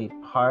a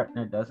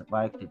partner doesn't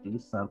like to do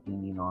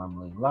something you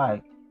normally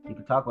like, you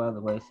can talk about other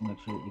ways to make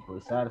sure you're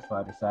equally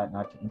satisfied, decide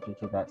not to enter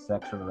into that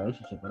sexual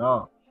relationship at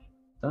all.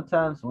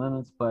 Sometimes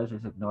women's pleasure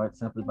is ignored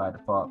simply by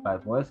default. By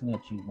voicing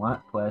that you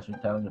want pleasure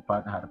and telling your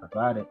partner how to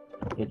provide it,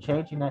 you're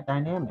changing that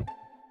dynamic.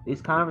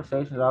 These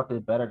conversations are often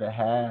better to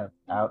have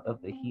out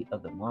of the heat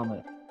of the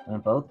moment when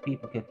both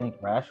people can think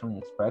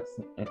rationally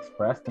and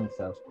express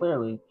themselves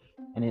clearly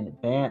and in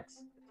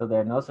advance so there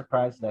are no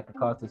surprises that could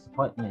cause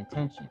disappointment and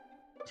tension.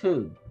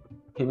 Two,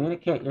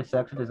 communicate your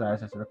sexual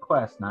desires as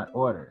requests, not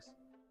orders.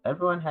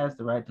 Everyone has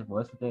the right to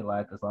voice what they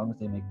like as long as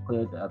they make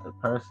clear the other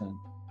person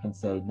can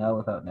say no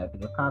without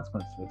negative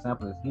consequences. For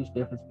example, there's a huge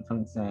difference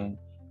between saying,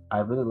 I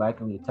really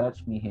like when you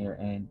touch me here,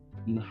 and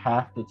you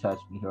have to touch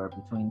me here, or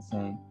between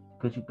saying,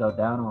 could you go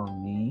down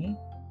on me?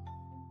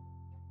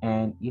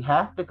 And you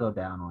have to go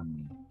down on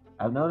me.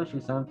 I've noticed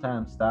you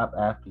sometimes stop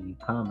after you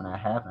come, and I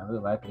haven't. I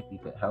really like it if you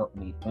could help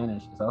me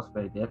finish. It's also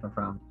very different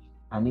from,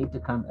 I need to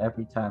come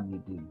every time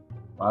you do.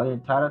 While you're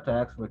entitled to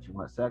ask what you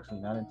want sexually,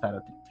 you're not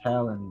entitled to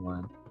tell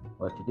anyone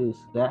what to do.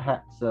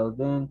 So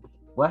then,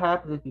 what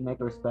happens if you make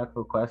a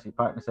respectful request? Your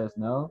partner says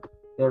no.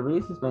 Their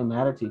reasons may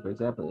matter to you. For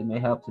example, it may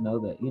help to know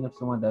that even if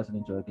someone doesn't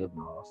enjoy giving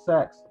oral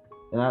sex,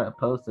 they're not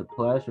opposed to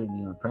pleasuring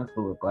you in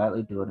principle, will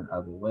gladly do it in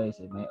other ways.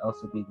 It may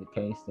also be the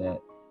case that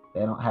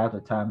they don't have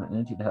the time and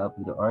energy to help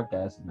you to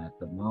orgasm at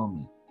the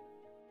moment,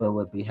 but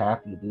would be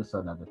happy to do so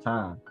another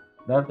time.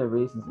 Whatever the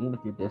reasons, even if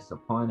you're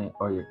disappointed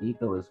or your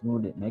ego is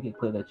wounded, make it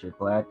clear that you're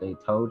glad they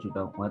told you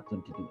don't want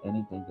them to do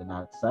anything they're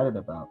not excited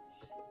about.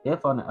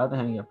 If, on the other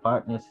hand, your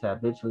partner is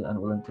habitually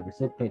unwilling to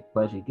reciprocate the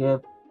pleasure you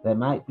give, that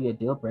might be a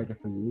deal breaker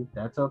for you.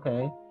 That's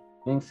okay.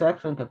 Being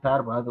sexually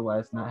incompatible,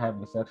 otherwise not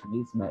having your sexual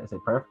needs met, is a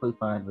perfectly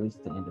fine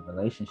reason to end a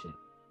relationship,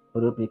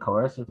 but it would be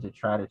coercive to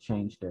try to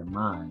change their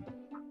mind.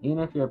 Even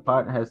if your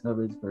partner has no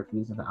reason for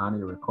refusing to honor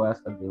your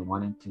request other than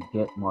wanting to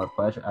get more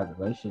pleasure out of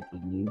the relationship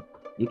than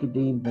you can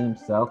deem them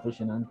selfish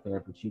and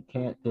unfair, but you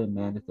can't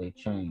demand that they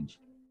change.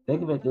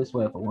 Think of it this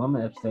way: if a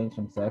woman abstains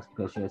from sex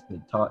because she has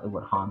been taught it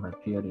would harm her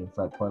purity and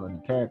reflect poorly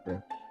in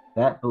character,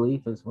 that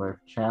belief is worth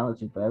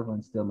challenging, but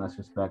everyone still must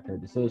respect her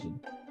decision.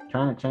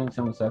 Trying to change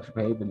someone's sexual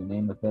behavior in the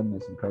name of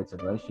feminism creates a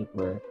relationship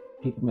where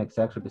people make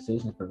sexual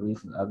decisions for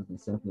reasons other than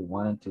simply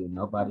wanting to.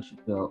 Nobody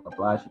should feel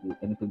obliged to do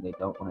anything they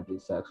don't want to do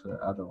sexually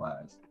or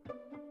otherwise.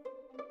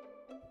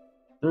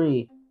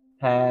 3.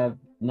 Have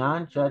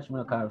non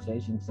judgmental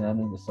conversations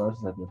examining the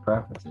sources of your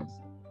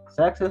preferences.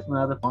 Sexism and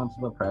other forms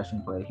of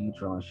oppression play a huge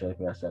role in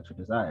shaping our sexual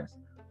desires.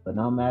 But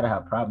no matter how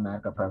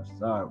problematic our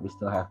preferences are, we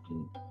still have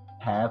to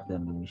have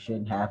them, and we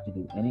shouldn't have to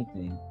do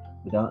anything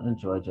we don't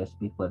enjoy just to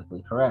be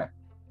politically correct.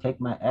 Take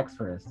my ex,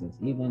 for instance.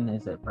 Even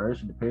his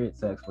aversion to period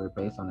sex were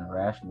based on a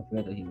rational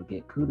fear that he would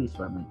get cooties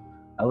from it.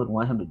 I would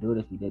want him to do it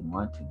if he didn't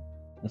want to.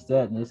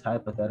 Instead, in this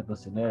hypothetical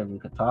scenario, we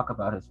could talk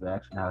about his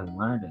reaction, how he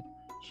learned it.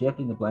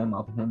 Shifting the blame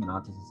off of him and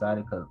onto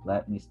society could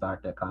let me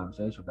start that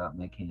conversation without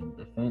making him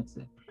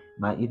defensive. It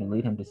might even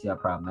lead him to see how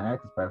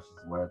problematic his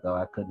preferences were, though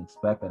I couldn't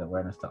expect that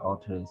awareness to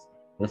alter his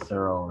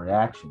visceral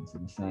reactions.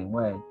 In the same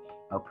way,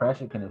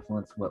 oppression can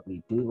influence what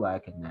we do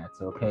like, and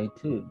that's okay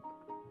too.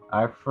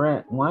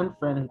 One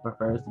friend who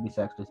prefers to be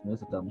sexually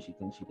submissive told me she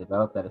thinks she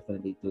developed that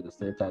affinity through the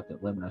stereotype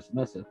that women are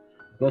submissive.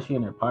 Because she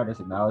and her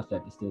partners acknowledge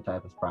that the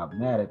stereotype is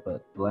problematic,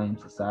 but blame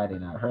society,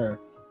 not her,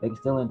 they can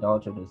still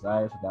indulge their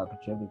desires without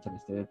contributing to the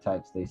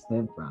stereotypes they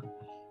stem from.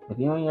 If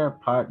you and your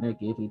partner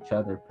give each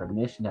other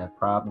permission to have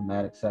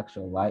problematic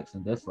sexual likes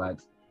and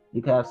dislikes,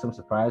 you can have some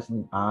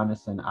surprisingly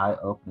honest and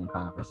eye-opening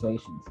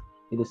conversations.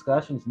 The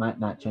discussions might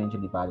not change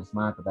anybody's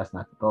mind, but that's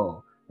not the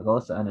goal. The goal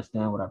is to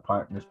understand what our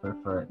partners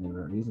prefer and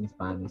the reasons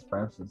behind these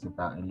preferences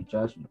without any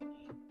judgment.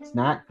 It's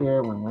not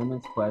fair when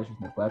women's pleasures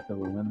neglected,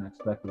 when women are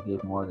expected to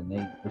give more than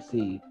they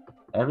receive.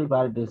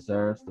 Everybody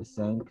deserves the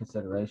same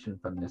consideration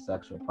from their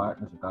sexual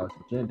partners regardless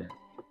of gender.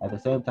 At the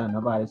same time,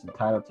 nobody is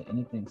entitled to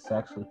anything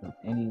sexually from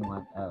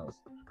anyone else.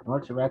 In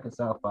order to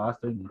reconcile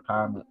fostering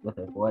empowerment with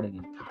avoiding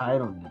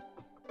entitlement,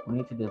 we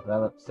need to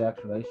develop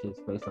sex relationships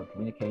based on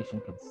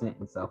communication, consent,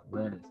 and self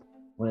awareness,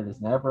 when it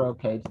is never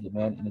okay to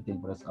demand anything,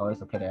 but it's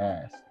always okay to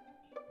ask.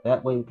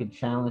 That way, we can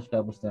challenge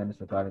double standards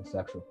regarding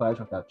sexual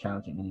pleasure without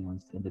challenging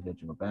anyone's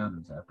individual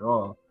boundaries. After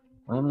all,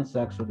 women's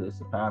sexual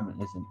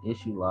disempowerment is an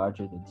issue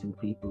larger than two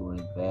people who are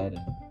in bed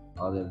and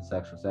all the other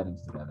sexual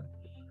settings together.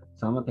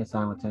 Someone can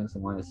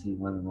simultaneously want to see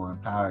women more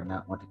empowered and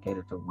not want to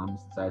cater to a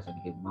woman's desires at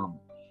a given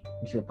moment.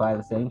 We should apply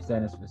the same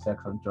standards for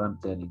sexual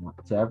enjoyment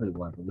to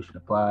everyone, but we should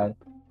apply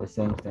the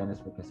same standards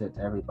for consent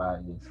to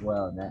everybody as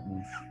well.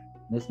 And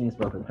this means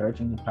both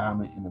encouraging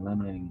empowerment and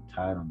eliminating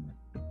entitlement.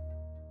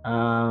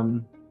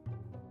 Um,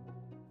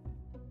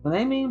 what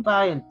they mean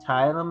by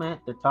entitlement,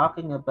 they're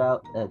talking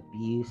about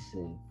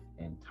abusive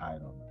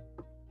entitlement.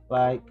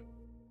 Like,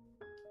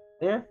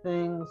 there are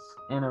things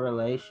in a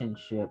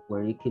relationship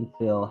where you can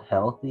feel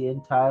healthy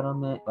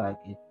entitlement. Like,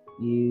 if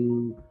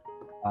you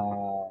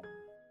um,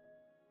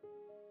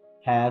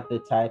 have the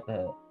type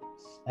of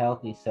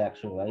healthy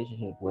sexual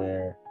relationship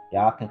where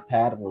y'all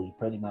compatible, you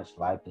pretty much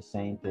like the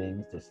same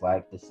things,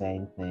 dislike the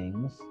same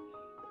things,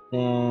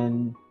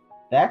 then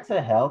that's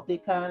a healthy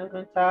kind of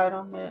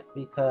entitlement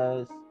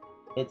because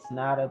it's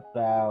not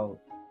about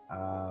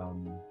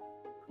um,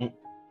 it,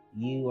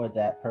 you or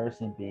that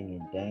person being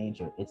in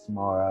danger. It's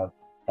more of,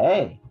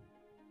 hey,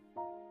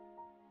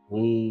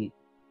 we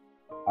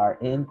are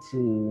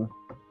into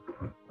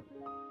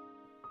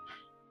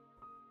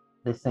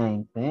the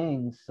same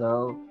thing,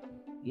 so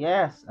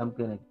yes, I'm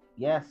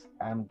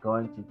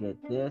going to get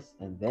this,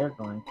 and they're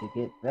going to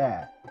get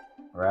that,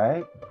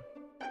 right?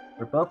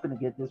 We're both going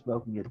to get this,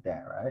 both going to get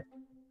that, right?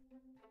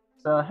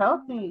 So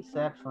healthy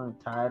sexual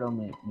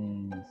entitlement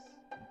means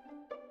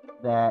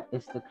that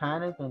it's the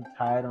kind of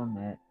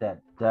entitlement that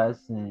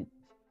doesn't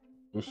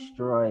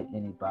destroy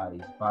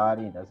anybody's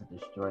body and doesn't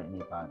destroy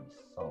anybody's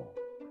soul.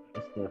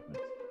 It's different.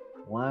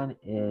 One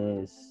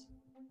is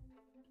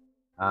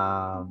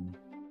um,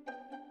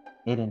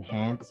 it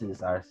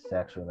enhances our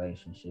sex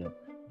relationship.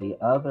 The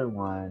other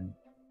one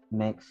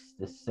makes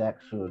the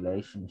sexual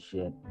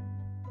relationship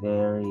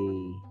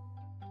very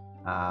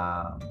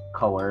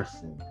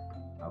coercive.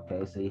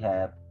 Okay, so you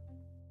have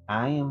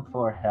I am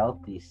for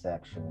healthy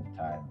sexual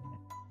entitlement.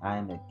 I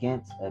am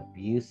against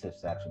abusive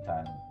sexual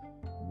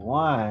entitlement.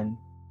 One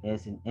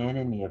is an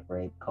enemy of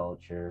rape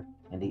culture,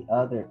 and the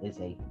other is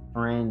a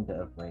friend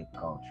of rape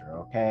culture.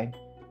 Okay,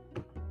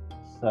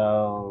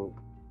 so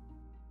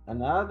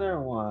another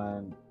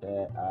one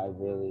that I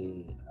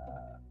really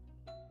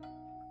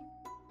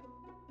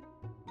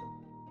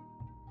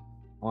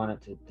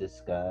wanted to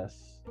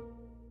discuss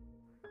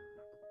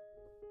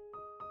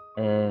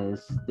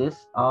is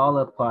this all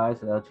applies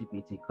to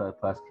LGBTQ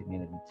plus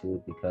community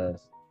too,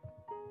 because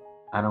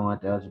I don't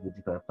want the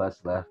LGBTQ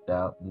plus left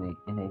out,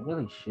 and they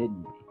really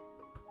shouldn't be.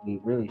 We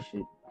really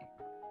shouldn't be.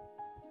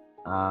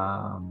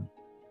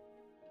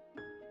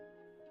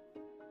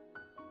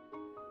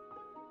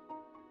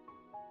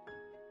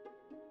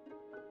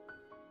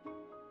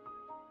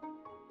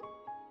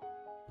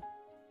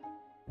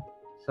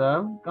 So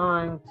I'm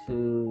going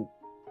to.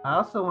 I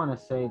also want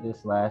to say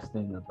this last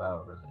thing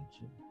about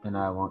religion, and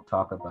I won't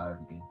talk about it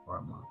again for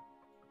a month.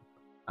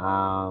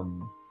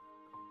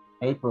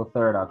 April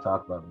 3rd, I'll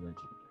talk about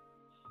religion.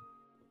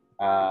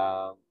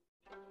 Um,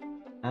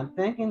 I'm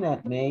thinking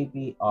that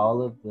maybe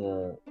all of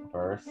the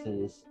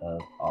verses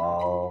of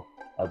all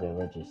of the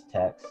religious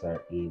texts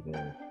are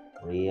either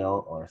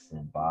real or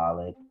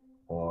symbolic,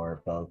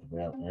 or both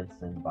real and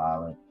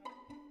symbolic.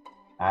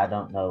 I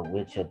don't know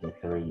which of the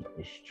three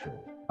is true.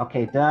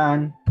 Okay,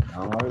 done.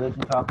 No more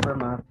religion talk for a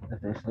month,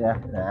 officially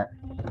after that.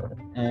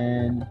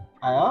 And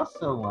I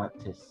also want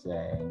to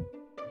say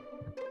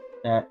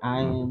that I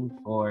am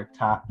for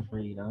top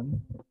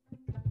freedom.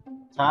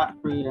 Top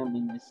freedom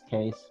in this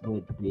case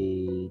would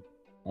be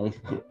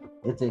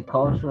it's a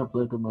cultural and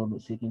political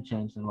movement seeking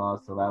change in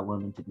laws to allow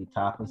women to be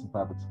topless in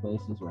public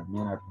spaces where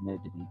men are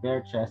permitted to be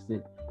bare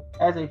chested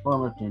as a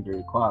form of gender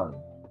equality.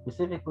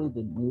 Specifically,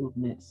 the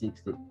movement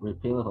seeks the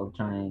repeal or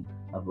overturning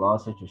of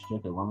laws which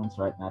restrict a woman's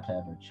right not to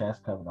have her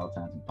chest covered at all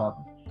times in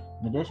public.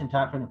 In addition,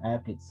 top freedom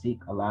advocates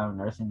seek allowing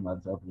nursing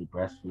mothers to openly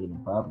breastfeed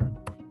in public.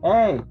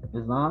 Hey,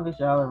 as long as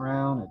y'all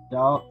around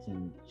adults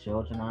and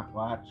children aren't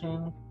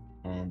watching,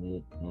 and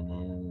then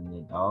the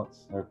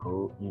adults are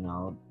cool,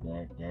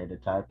 they're the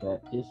type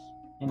that just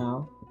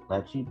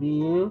let you be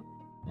you,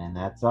 and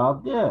that's all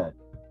good.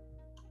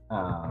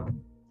 I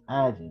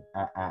had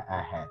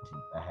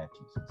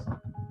to say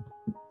something.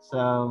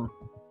 So,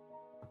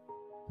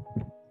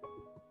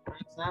 for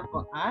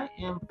example, I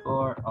am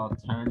for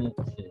alternative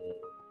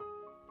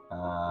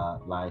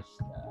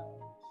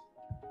lifestyles.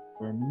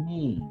 For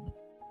me,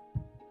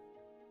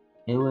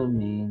 it would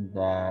mean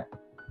that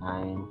I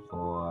am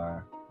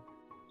for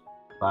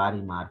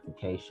body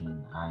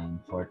modification. I'm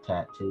for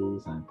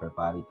tattoos. I'm for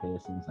body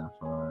piercings. I'm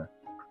for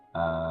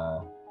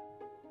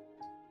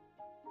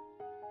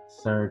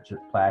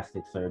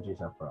plastic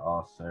surgeries. I'm for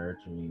all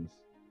surgeries.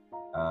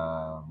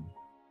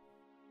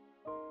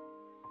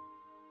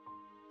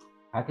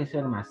 I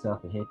consider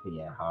myself a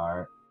hippie at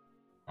heart,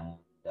 and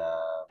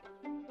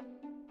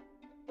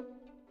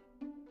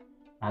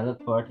I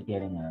look forward to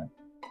getting a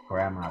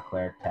Grandma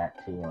Claire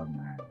tattoo on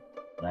my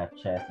left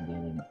chest and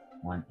getting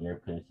one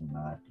ear piercing in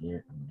my left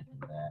ear. I'm gonna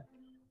do that.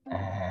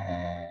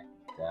 And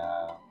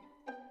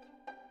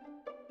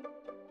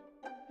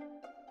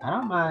I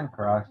don't mind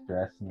cross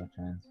dressing or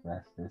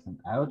transvestism.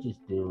 I would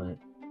just do it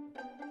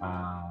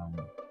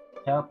to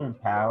help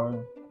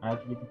empower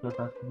LGBTQ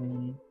plus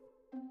community.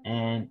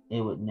 And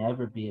it would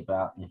never be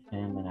about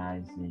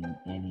effeminizing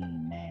any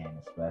man,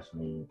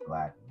 especially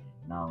black men.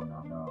 No,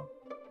 no, no.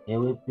 It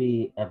would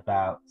be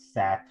about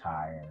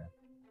satire.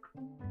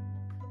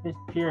 Just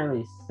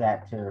purely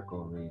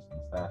satirical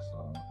reasons, that's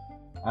all.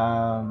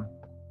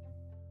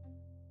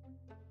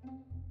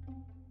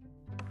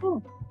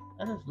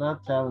 I just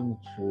love telling the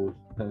truth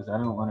because I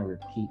don't want to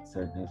repeat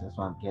certain things. That's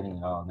why I'm getting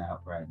it all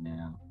out right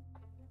now.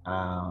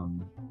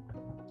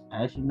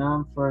 As you know,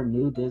 I'm for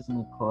nudism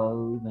and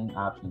clothing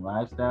option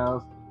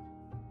lifestyles.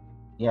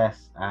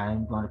 Yes,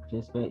 I'm going to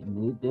participate in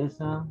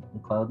nudism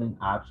and clothing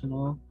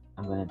optional.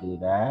 I'm going to do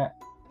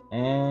that.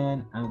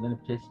 And I'm going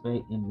to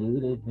participate in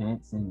nude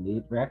events and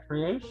nude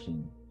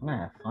recreation. I'm going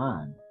to have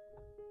fun.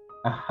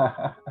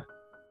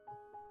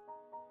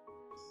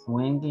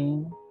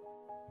 Swinging.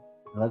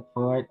 Look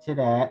forward to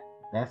that.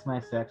 That's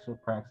my sexual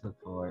practice. Look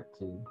forward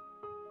to.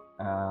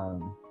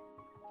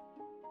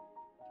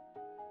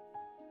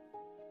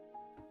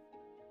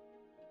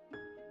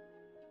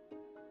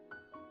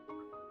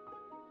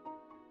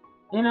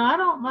 I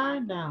don't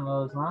mind down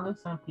low as long as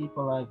some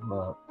people like,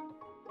 look,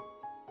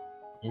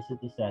 this is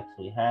the sex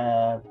we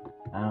have.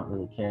 I don't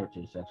really care what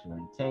your sexual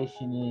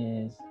orientation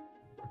is.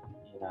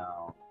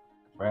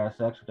 For our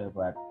sexual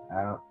black,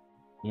 I don't.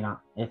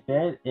 If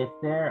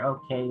they're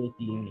okay with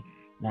you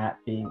not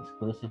being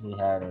exclusively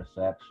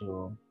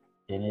heterosexual,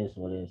 it is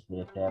what it is. But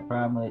if they have a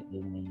problem with it,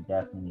 then you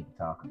definitely need to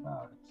talk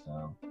about it.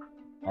 So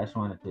I just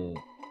wanted to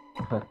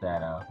put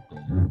that out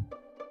there.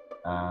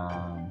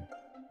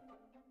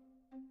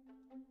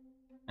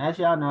 As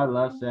y'all know, I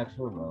love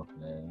sexual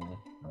roleplay,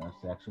 love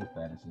sexual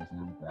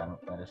fetishism, but I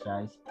don't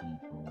fetishize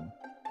people.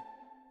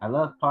 I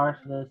love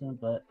partialism,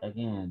 but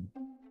again,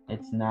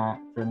 it's not,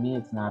 for me,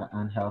 it's not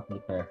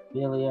unhealthy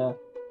paraphilia.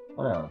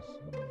 What else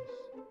is?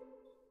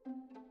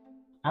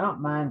 I don't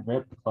mind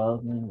ripped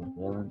clothing,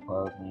 revealing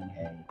clothing.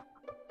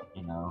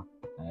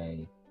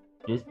 Hey,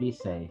 just be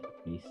safe,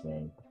 be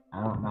safe.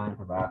 I don't mind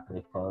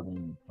provocative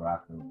clothing,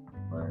 provocative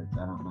words.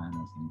 I don't mind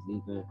those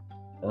things either.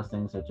 Those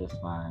things are just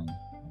fine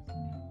with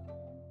me.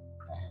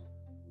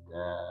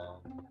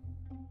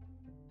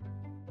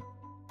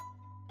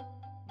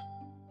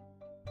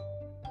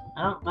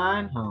 I don't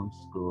mind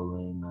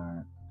homeschooling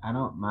or I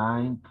don't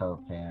mind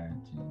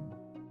co-parenting.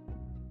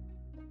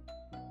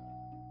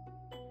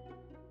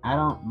 I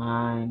don't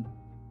mind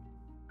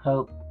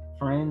co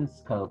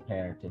friends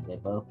co-parented. They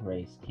both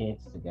raise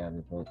kids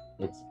together, but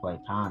it's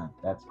platonic.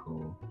 That's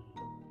cool.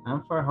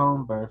 I'm for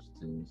home births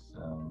too,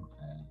 so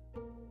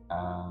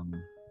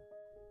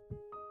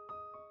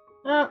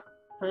yeah,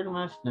 pretty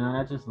much done.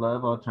 I just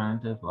love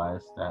alternative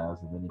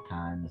lifestyles of any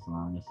kind as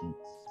long as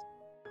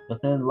it's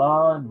within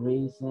law and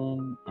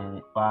reason and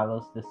it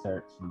follows the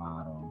search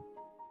model.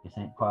 This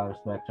ain't quality,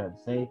 respect,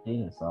 trust, and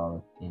safety. It's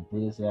all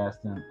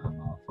enthusiasm. I'm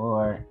all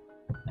for it.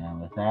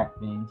 And with that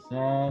being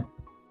said,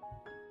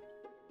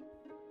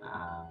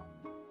 um,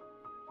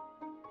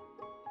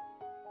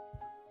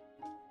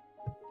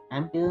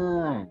 I'm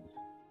done.